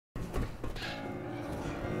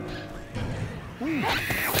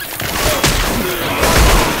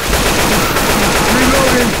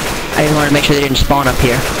I just wanted to make sure they didn't spawn up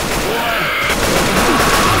here.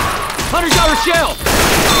 Hunter's got a shell!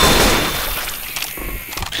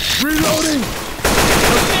 Reloading!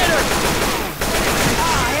 Spitter!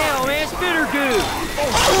 Ah, hell, man, spitter goo!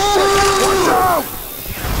 Watch out!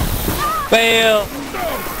 Fail!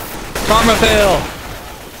 Karma fail!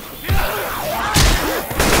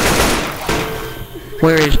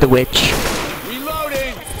 Where is the witch?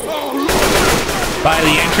 Reloading! By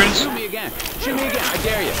the entrance. Shoot me again! Shoot me again, I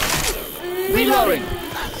dare you! Reloading!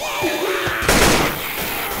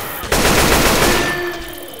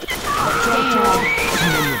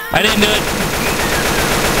 I didn't do it.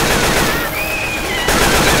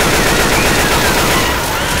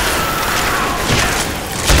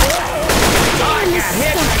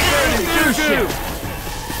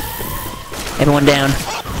 Everyone down.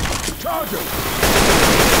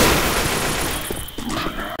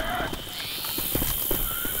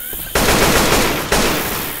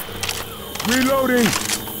 Reloading!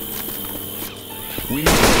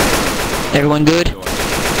 Everyone good?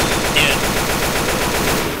 Yeah.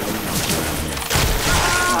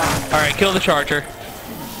 Alright, kill the charger.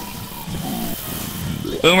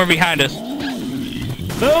 Boomer behind us.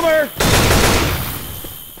 Boomer!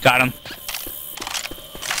 Got him.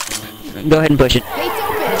 Go ahead and push it.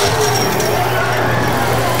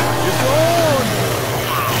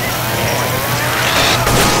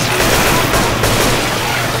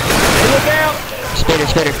 Spitter,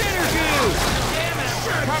 spitter.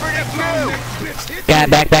 Yeah,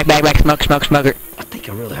 back, smoker. I think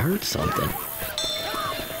I really heard something.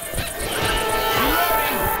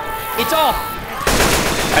 It's off!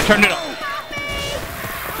 I turned it off.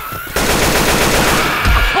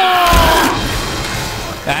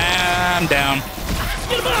 I'm down.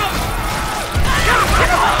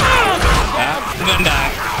 I'm gonna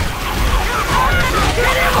die.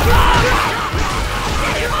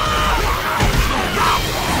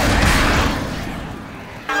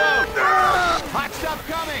 Hot stuff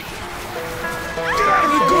coming! Get out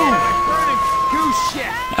of the goo! Burning goose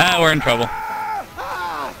shit! Ah, we're in trouble.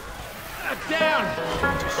 Down!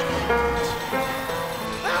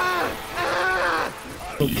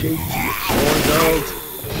 Okay, corn dogs.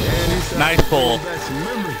 Nice pull. That's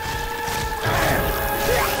memory.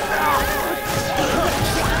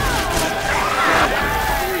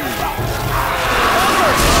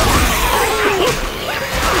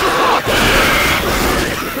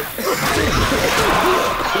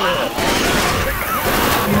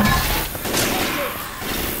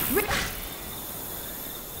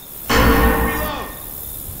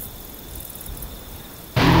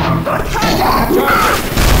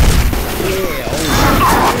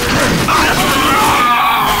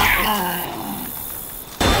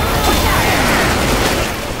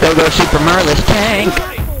 Go Super Merlus tank.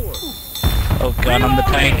 Oh god, I'm the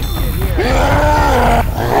tank.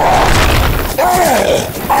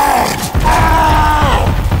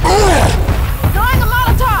 Throwing a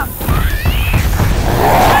Molotov!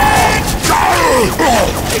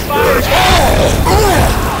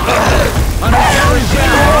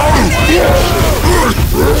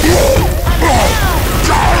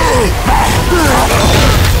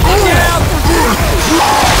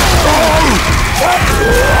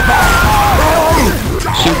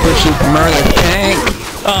 Super Merlus tank.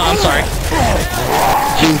 Oh, I'm sorry.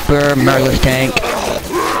 Super Merlus tank.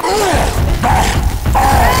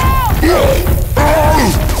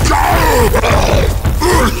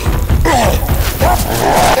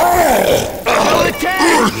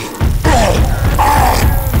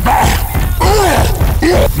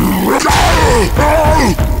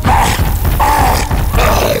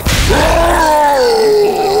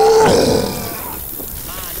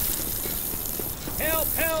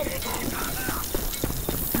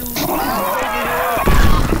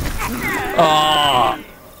 Oh.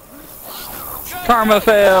 Karma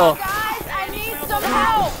fail. Guys, I need some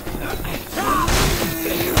help!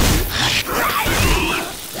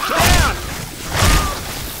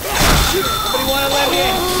 Somebody wanna let me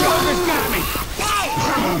in? Joker's got me!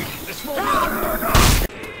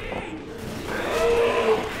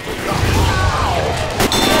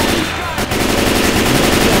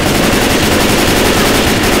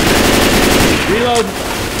 Reload!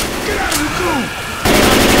 Get out of the goo!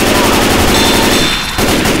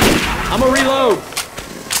 I'm a reload!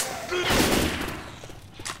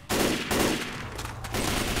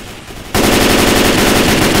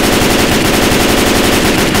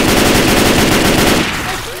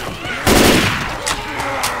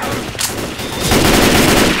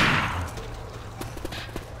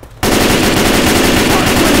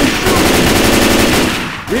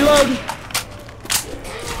 Reloading.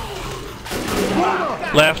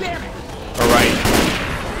 Left. Or right.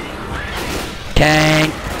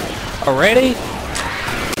 Tank. Already?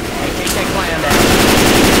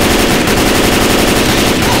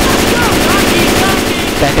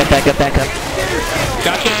 Back up, back up, back up.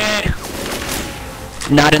 Gotcha!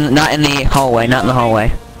 Not in the hallway, not in the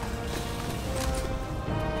hallway.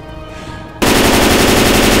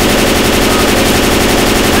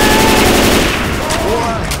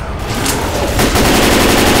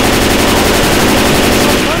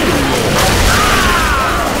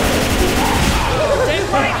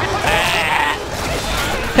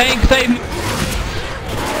 Tank, save me!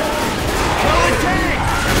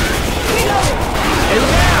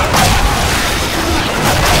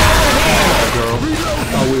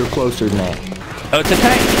 Oh, we were closer than that. Oh, it's a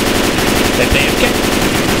tank. That's AFK.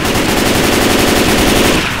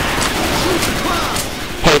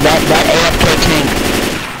 Hey, that AFK tank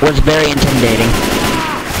was very intimidating.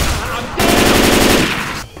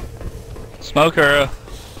 Smoker.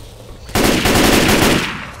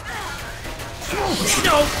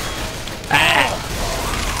 Ah.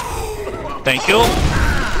 Thank you.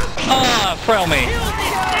 Ah, frail me.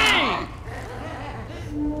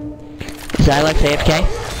 Xylex AFK?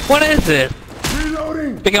 What is it?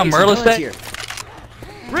 Reloading. Think I'm Merlus tank?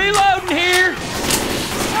 Reloading here!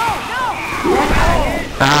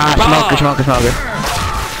 Ah, smoker, smoker, smoker.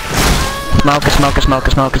 Smoker, smoker,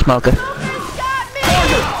 smoker, smoker, smoker. Got me!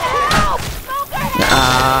 Help! Smoker!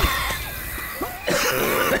 Ah,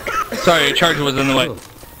 Sorry, your charger was in the way.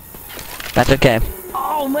 that's okay.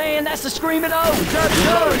 Oh man, that's the screaming O!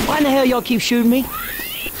 Why in the hell y'all keep shooting me?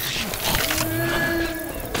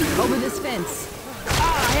 Over this fence.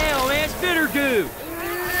 Ah, hell, man, it's bitter goo!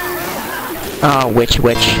 Oh, witch.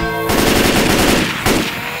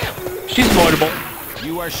 She's avoidable.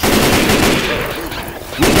 You are shooting.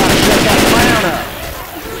 We gotta shut that clown up.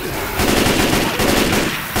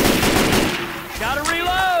 Gotta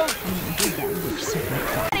reload!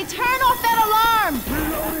 Hey, turn off that alarm!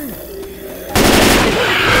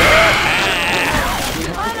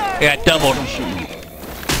 Hunter! Yeah, doubled.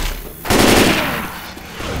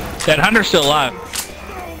 That hunter's still alive.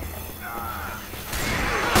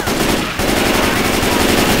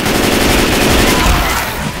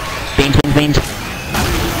 Beans.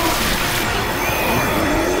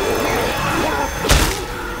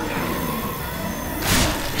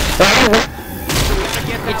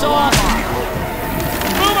 It's off!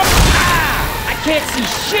 I can't see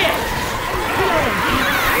shit!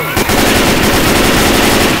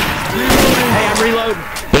 Hey, I'm reloading.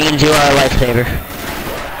 Beans, you are a lifesaver.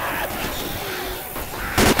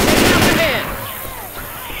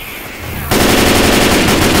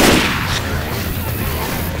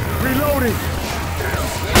 Reloading.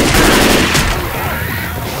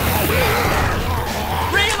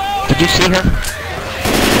 Did you see her?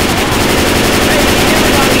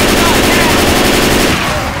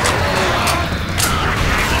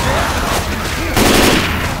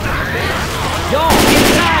 Y'all,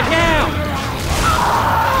 inside now!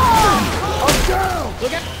 I'm down.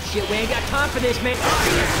 Look at shit, we ain't got time for this, man.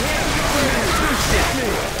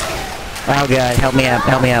 Oh god, help me up,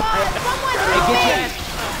 help me up. Hey, get your ass.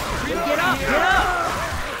 Get up, get up!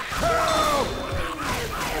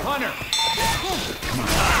 Hunter!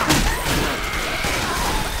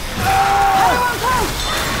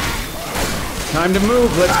 Time to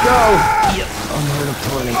move. Let's go.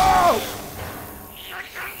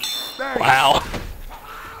 Wow.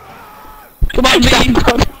 Come on, Bean!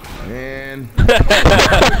 And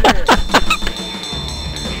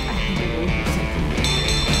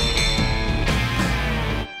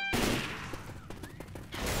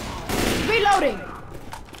Reloading!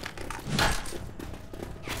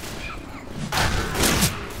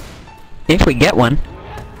 If we get one.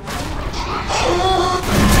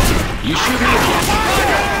 You shoot me.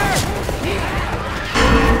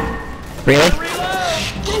 Really?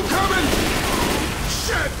 who coming?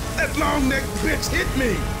 Shit! That long neck bitch hit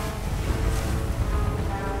me.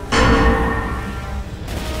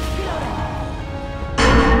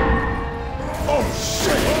 Oh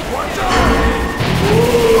shit! Watch out!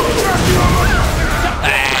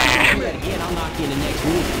 Again, I'll knock you in the next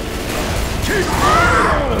week. Keep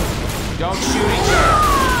firing! Don't shoot each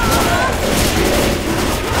other.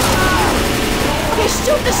 Okay,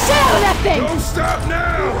 shoot the shit out of that thing! Don't stop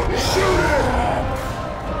now! Shoot it!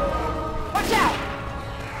 Watch out!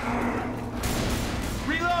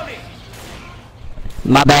 Reloading.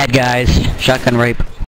 My bad, guys. Shotgun rape.